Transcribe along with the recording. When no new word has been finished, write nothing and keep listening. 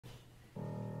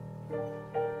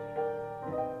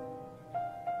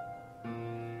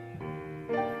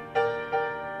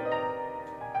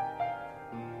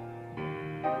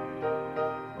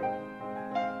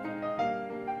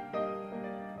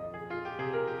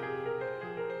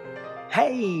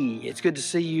Hey, it's good to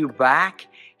see you back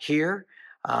here.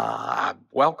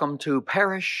 Welcome to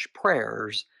Parish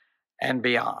Prayers and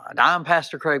Beyond. I'm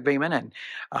Pastor Craig Beeman, and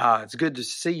it's good to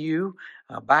see you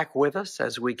back with us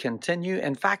as we continue.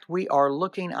 In fact, we are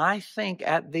looking, I think,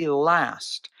 at the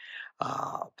last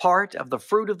part of the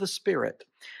fruit of the Spirit.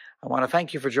 I want to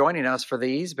thank you for joining us for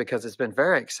these because it's been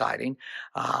very exciting,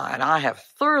 and I have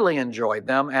thoroughly enjoyed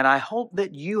them, and I hope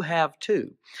that you have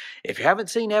too. If you haven't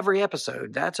seen every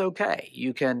episode, that's okay.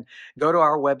 You can go to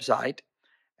our website,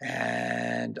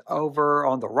 and over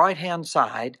on the right-hand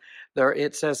side, there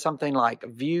it says something like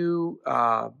view,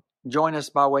 join us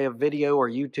by way of video or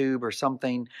YouTube or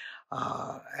something,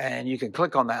 and you can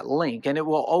click on that link, and it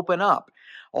will open up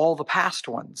all the past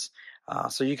ones.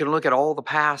 So you can look at all the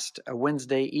past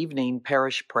Wednesday evening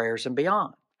parish prayers and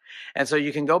beyond. And so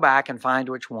you can go back and find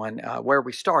which one, where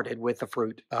we started with the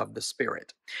fruit of the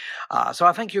Spirit. So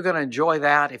I think you're going to enjoy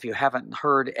that. If you haven't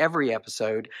heard every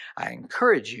episode, I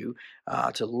encourage you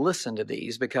to listen to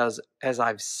these because, as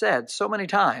I've said so many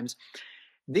times,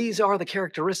 these are the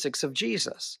characteristics of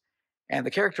Jesus. And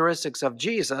the characteristics of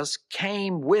Jesus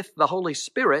came with the Holy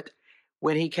Spirit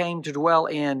when he came to dwell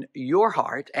in your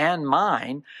heart and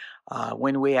mine,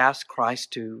 when we ask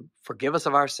Christ to forgive us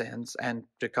of our sins and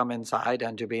to come inside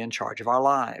and to be in charge of our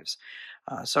lives.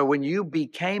 So when you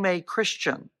became a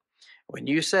Christian, when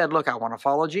you said, look, I want to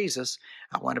follow Jesus,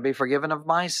 I want to be forgiven of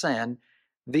my sin,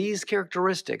 these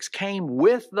characteristics came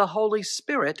with the Holy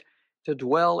Spirit to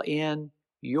dwell in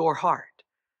your heart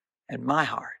and my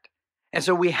heart. And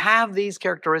so we have these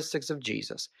characteristics of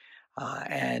Jesus.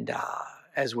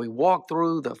 As we walk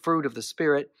through the fruit of the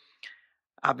Spirit,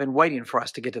 I've been waiting for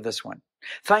us to get to this one.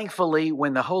 Thankfully,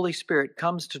 when the Holy Spirit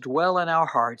comes to dwell in our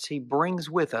hearts, he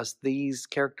brings with us these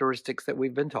characteristics that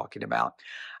we've been talking about.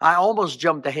 I almost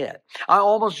jumped ahead.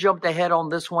 On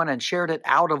this one and shared it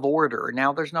out of order.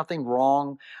 Now, there's nothing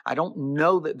wrong. I don't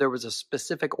know that there was a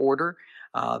specific order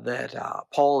that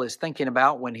Paul is thinking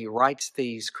about when he writes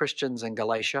these Christians in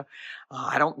Galatia.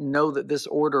 I don't know that this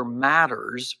order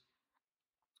matters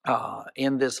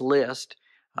in this list.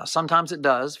 Sometimes it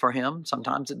does for him,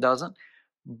 sometimes it doesn't,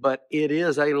 but it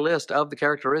is a list of the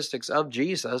characteristics of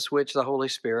Jesus which the Holy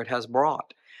Spirit has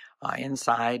brought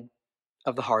inside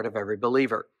of the heart of every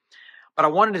believer. But I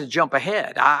wanted to jump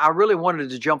ahead. I really wanted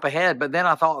to jump ahead, but then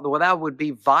I thought, well, that would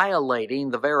be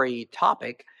violating the very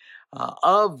topic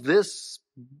of this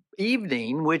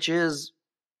evening, which is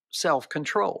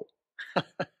self-control.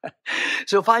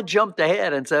 So if I jumped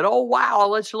ahead and said, oh, wow,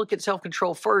 let's look at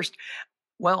self-control first,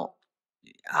 well,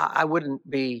 I wouldn't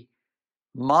be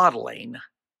modeling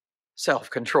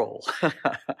self-control.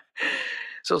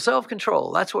 So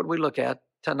self-control, that's what we look at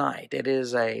tonight. It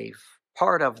is a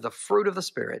part of the fruit of the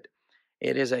Spirit.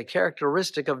 It is a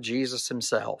characteristic of Jesus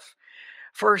himself.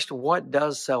 First, what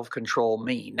does self-control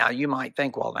mean? Now, you might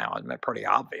think, well, now it's pretty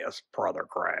obvious, Brother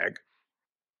Craig.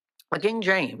 The King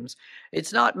James,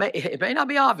 it may not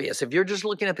be obvious if you're just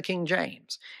looking at the King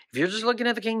James. If you're just looking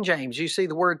at the King James, you see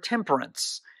the word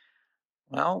temperance.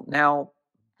 Well, now,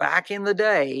 back in the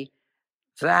day,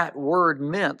 that word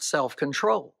meant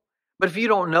self-control. But if you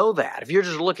don't know that, if you're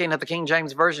just looking at the King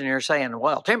James Version and you're saying,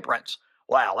 well, temperance,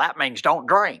 well, that means don't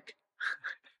drink.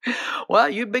 Well,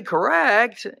 you'd be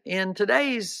correct in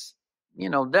today's,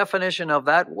 definition of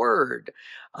that word.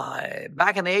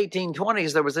 Back in the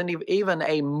 1820s, there was even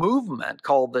a movement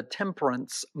called the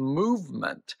temperance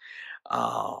movement.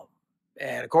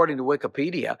 And according to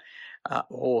Wikipedia,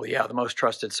 the most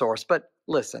trusted source. But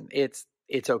listen, it's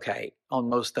okay on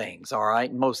most things, all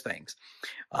right? Most things.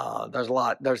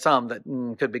 There's some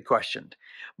that could be questioned.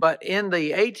 But in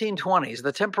the 1820s,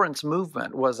 the temperance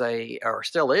movement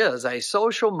still is a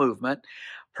social movement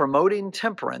promoting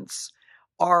temperance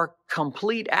or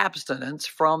complete abstinence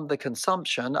from the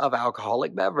consumption of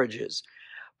alcoholic beverages.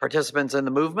 Participants in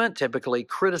the movement typically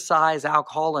criticize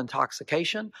alcohol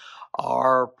intoxication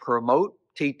or promote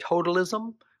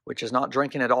teetotalism, which is not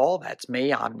drinking at all. That's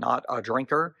me. I'm not a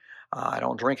drinker. I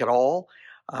don't drink at all.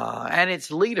 And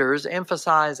its leaders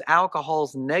emphasize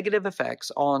alcohol's negative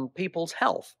effects on people's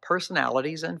health,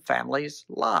 personalities, and families'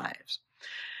 lives.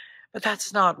 But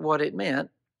that's not what it meant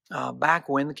back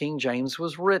when the King James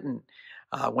was written.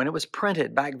 When it was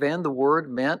printed back then, the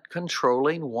word meant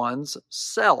controlling one's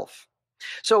self.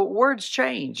 So words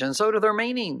change, and so do their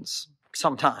meanings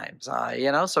sometimes,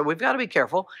 so we've got to be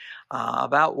careful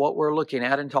about what we're looking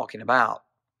at and talking about.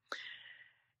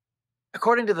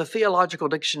 According to the Theological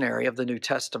Dictionary of the New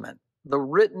Testament, the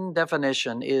written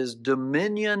definition is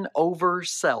dominion over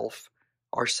self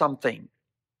or something.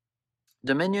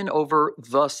 Dominion over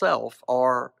the self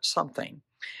or something.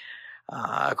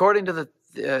 According to the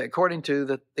according to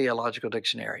the Theological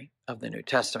Dictionary of the New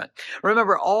Testament.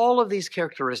 Remember, all of these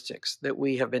characteristics that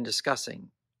we have been discussing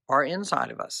are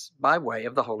inside of us by way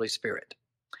of the Holy Spirit.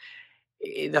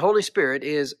 The Holy Spirit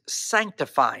is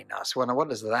sanctifying us. Well, now, what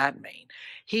does that mean?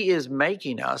 He is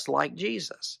making us like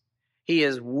Jesus. He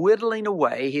is whittling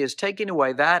away. He is taking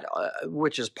away that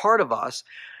which is part of us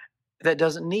that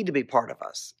doesn't need to be part of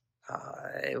us.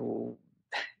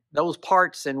 Those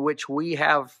parts in which we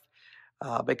have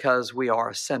because we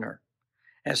are a sinner.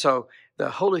 And so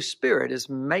the Holy Spirit is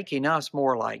making us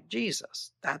more like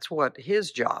Jesus. That's what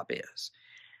his job is.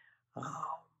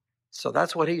 So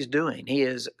that's what he's doing. He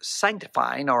is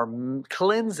sanctifying or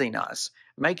cleansing us,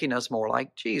 making us more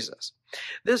like Jesus.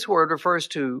 This word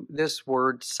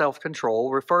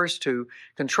self-control, refers to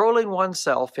controlling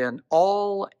oneself in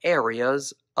all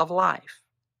areas of life.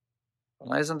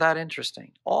 Well, isn't that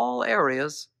interesting? All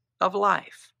areas of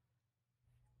life.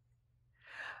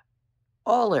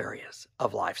 All areas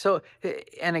of life. So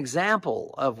an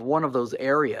example of one of those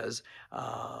areas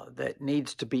that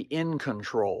needs to be in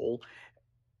control,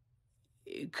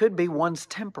 it could be one's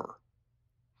temper.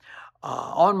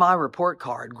 On my report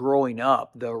card growing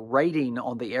up, the rating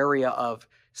on the area of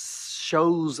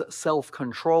shows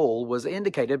self-control was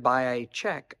indicated by a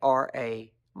check or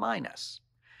a minus.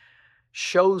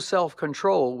 Shows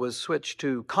self-control was switched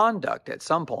to conduct at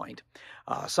some point.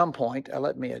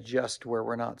 Let me adjust where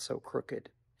we're not so crooked.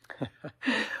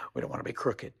 We don't want to be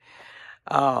crooked.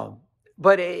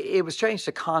 But it was changed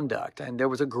to conduct, and there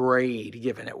was a grade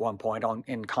given at one point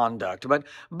in conduct. But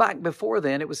back before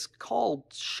then, it was called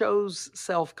shows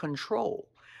self-control.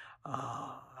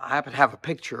 I happen to have a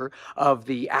picture of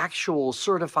the actual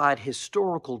certified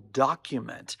historical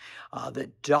document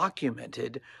that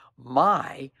documented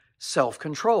my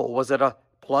self-control. Was it a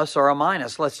plus or a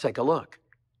minus? Let's take a look.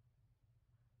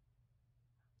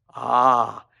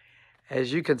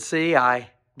 As you can see,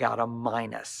 I got a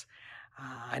minus.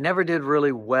 I never did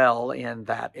really well in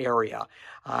that area.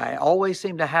 I always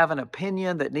seemed to have an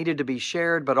opinion that needed to be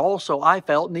shared, but also I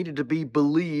felt needed to be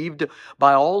believed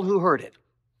by all who heard it.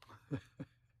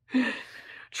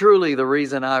 Truly, the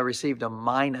reason I received a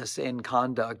minus in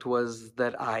conduct was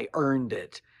that I earned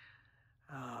it.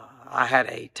 I had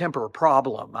a temper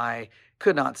problem. I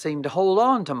could not seem to hold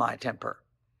on to my temper.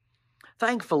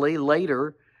 Thankfully,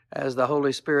 later, as the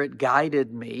Holy Spirit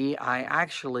guided me, I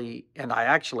actually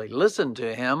listened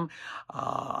to him,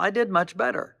 I did much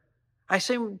better. I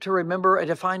seem to remember a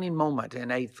defining moment in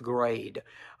 8th grade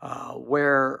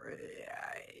where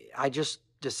I just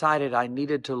decided I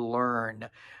needed to learn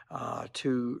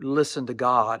to listen to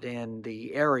God in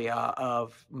the area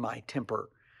of my temper.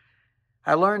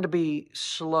 I learned to be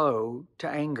slow to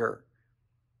anger.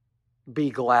 Be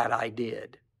glad I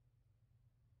did.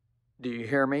 Do you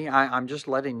hear me? I'm just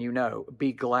letting you know.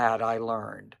 Be glad I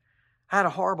learned. I had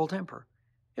a horrible temper.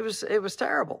 It was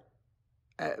terrible.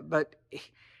 But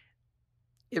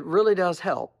it really does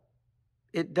help.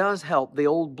 It does help the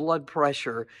old blood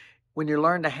pressure when you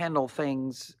learn to handle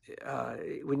things,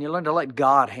 when you learn to let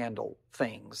God handle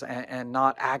things and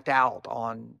not act out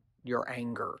on your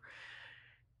anger.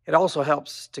 It also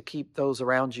helps to keep those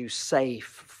around you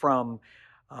safe from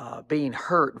being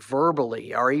hurt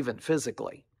verbally or even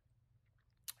physically.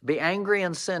 Be angry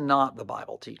and sin not, the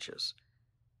Bible teaches.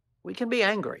 We can be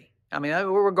angry. I mean,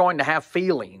 we're going to have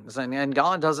feelings, and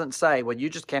God doesn't say, well, you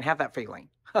just can't have that feeling.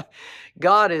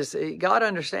 God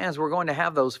understands we're going to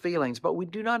have those feelings, but we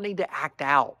do not need to act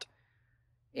out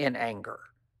in anger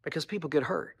because people get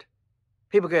hurt.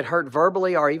 People get hurt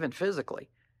verbally or even physically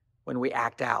when we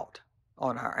act out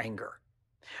on our anger.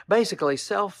 Basically,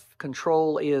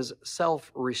 self-control is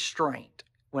self-restraint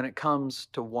when it comes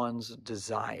to one's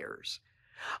desires.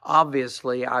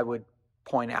 Obviously, I would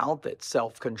point out that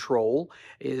self-control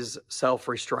is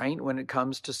self-restraint when it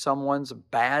comes to someone's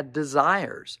bad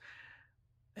desires.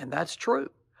 And that's true.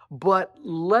 But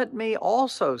let me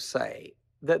also say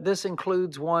that this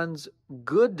includes one's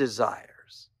good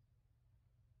desires.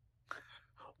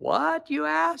 What, you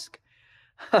ask?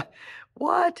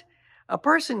 What? A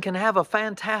person can have a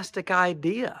fantastic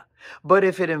idea, but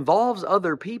if it involves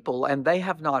other people and they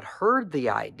have not heard the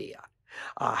idea,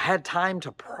 had time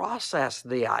to process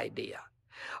the idea,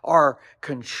 or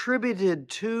contributed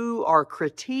to or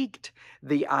critiqued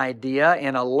the idea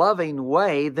in a loving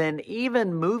way, then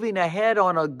even moving ahead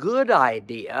on a good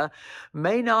idea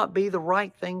may not be the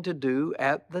right thing to do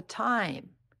at the time.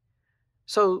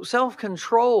 So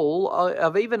self-control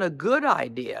of even a good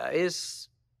idea is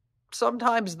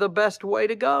sometimes the best way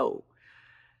to go.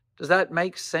 Does that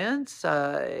make sense?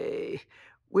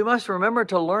 We must remember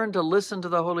to learn to listen to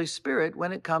the Holy Spirit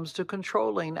when it comes to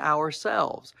controlling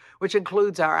ourselves, which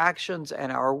includes our actions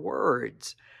and our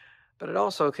words. But it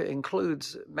also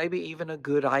includes maybe even a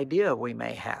good idea we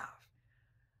may have.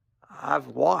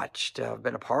 I've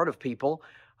been a part of people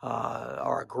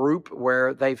or a group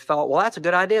where they've thought, well, that's a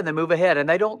good idea, and they move ahead, and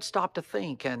they don't stop to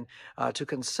think and to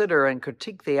consider and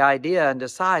critique the idea and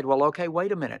decide, well, okay,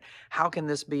 wait a minute. How can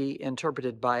this be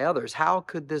interpreted by others? How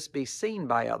could this be seen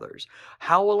by others?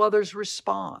 How will others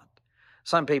respond?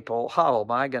 Some people, oh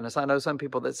my goodness, I know some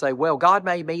people that say, well, God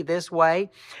made me this way,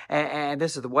 and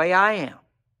this is the way I am.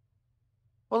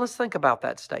 Well, let's think about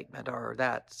that statement or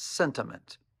that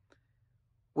sentiment.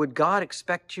 Would God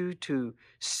expect you to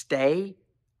stay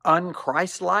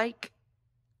un-Christ-like?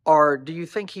 Or do you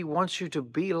think He wants you to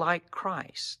be like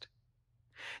Christ?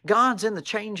 God's in the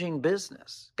changing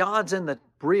business. God's in the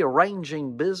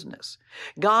rearranging business.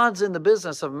 God's in the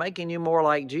business of making you more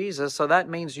like Jesus, so that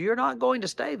means you're not going to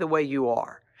stay the way you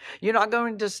are. You're not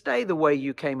going to stay the way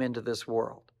you came into this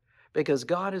world, because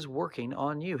God is working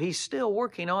on you. He's still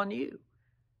working on you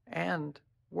and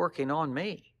working on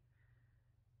me.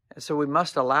 So we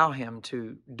must allow Him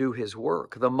to do His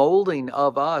work. The molding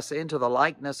of us into the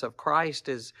likeness of Christ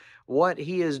is what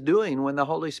He is doing when the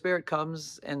Holy Spirit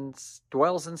comes and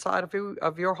dwells inside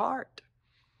of your heart.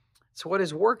 It's what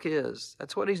His work is.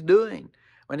 That's what He's doing.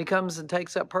 When He comes and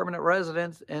takes up permanent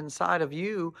residence inside of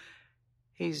you,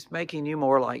 He's making you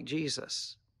more like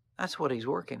Jesus. That's what He's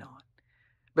working on.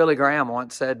 Billy Graham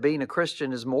once said, being a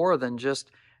Christian is more than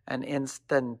just an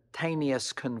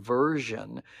instantaneous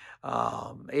conversion.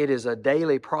 It is a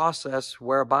daily process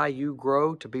whereby you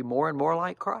grow to be more and more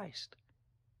like Christ.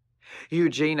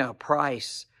 Eugenia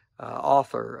Price,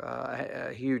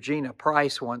 author Eugenia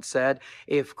Price once said,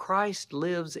 if Christ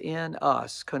lives in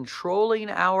us, controlling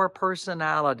our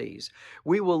personalities,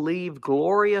 we will leave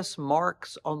glorious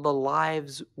marks on the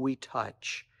lives we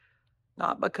touch,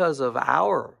 not because of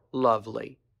our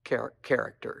lovely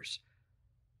characters,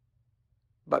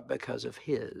 but because of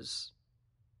His.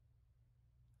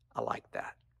 I like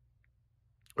that.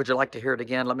 Would you like to hear it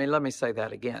again? Let me say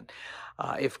that again.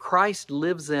 If Christ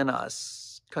lives in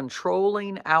us,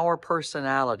 controlling our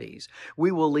personalities,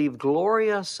 we will leave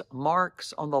glorious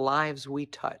marks on the lives we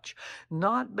touch,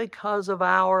 not because of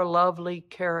our lovely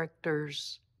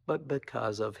characters, but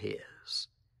because of His.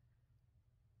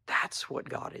 That's what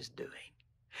God is doing.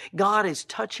 God is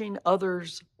touching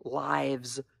others'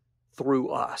 lives through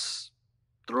us,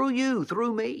 through you,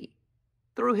 through me,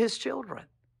 through His children.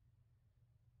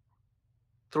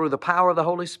 Through the power of the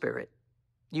Holy Spirit,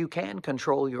 you can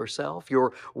control yourself,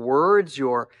 your words,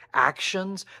 your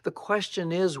actions. The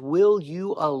question is, will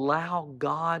you allow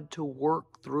God to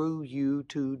work through you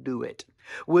to do it?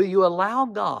 Will you allow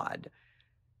God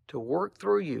to work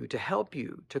through you, to help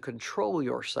you to control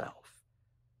yourself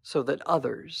so that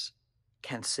others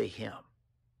can see Him?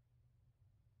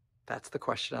 That's the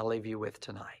question I'll leave you with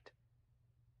tonight.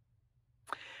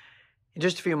 In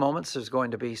just a few moments, there's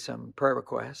going to be some prayer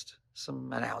requests,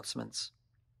 some announcements.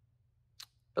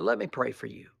 But let me pray for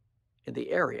you in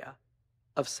the area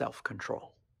of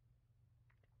self-control.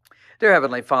 Dear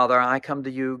Heavenly Father, I come to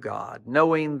you, God,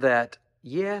 knowing that,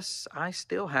 yes, I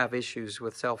still have issues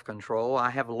with self-control. I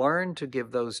have learned to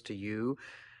give those to you.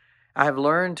 I have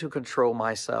learned to control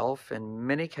myself in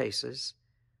many cases.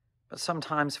 But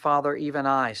sometimes, Father, even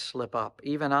I slip up.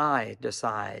 Even I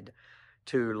decide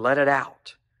to let it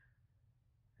out.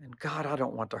 And God, I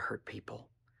don't want to hurt people.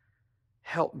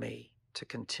 Help me to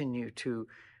continue to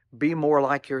be more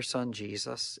like your Son,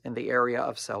 Jesus, in the area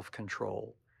of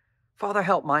self-control. Father,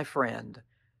 help my friend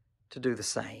to do the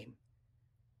same.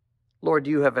 Lord,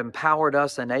 you have empowered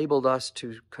us, enabled us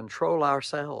to control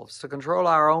ourselves, to control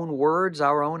our own words,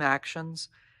 our own actions.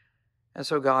 And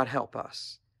so, God, help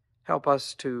us. Help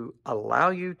us to allow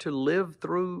you to live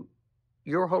through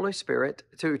your Holy Spirit,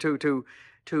 to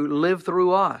live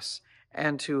through us,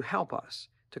 and to help us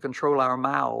to control our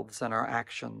mouths and our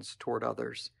actions toward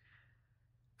others.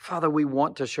 Father, we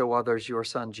want to show others your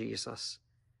Son, Jesus.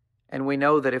 And we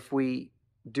know that if we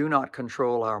do not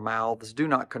control our mouths, do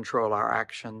not control our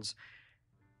actions,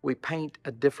 we paint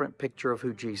a different picture of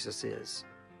who Jesus is.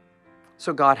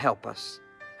 So God, help us.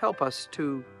 Help us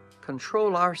to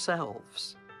control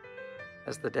ourselves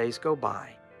as the days go by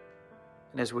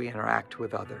and as we interact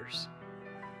with others.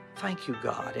 Thank you,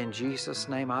 God. In Jesus'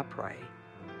 name I pray.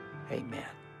 Amen.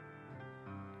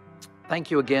 Thank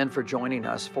you again for joining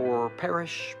us for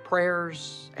Parish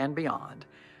Prayers and Beyond.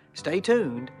 Stay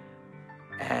tuned,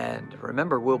 and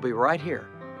remember, we'll be right here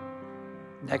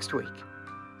next week.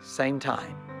 Same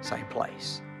time, same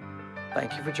place.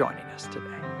 Thank you for joining us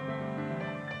today.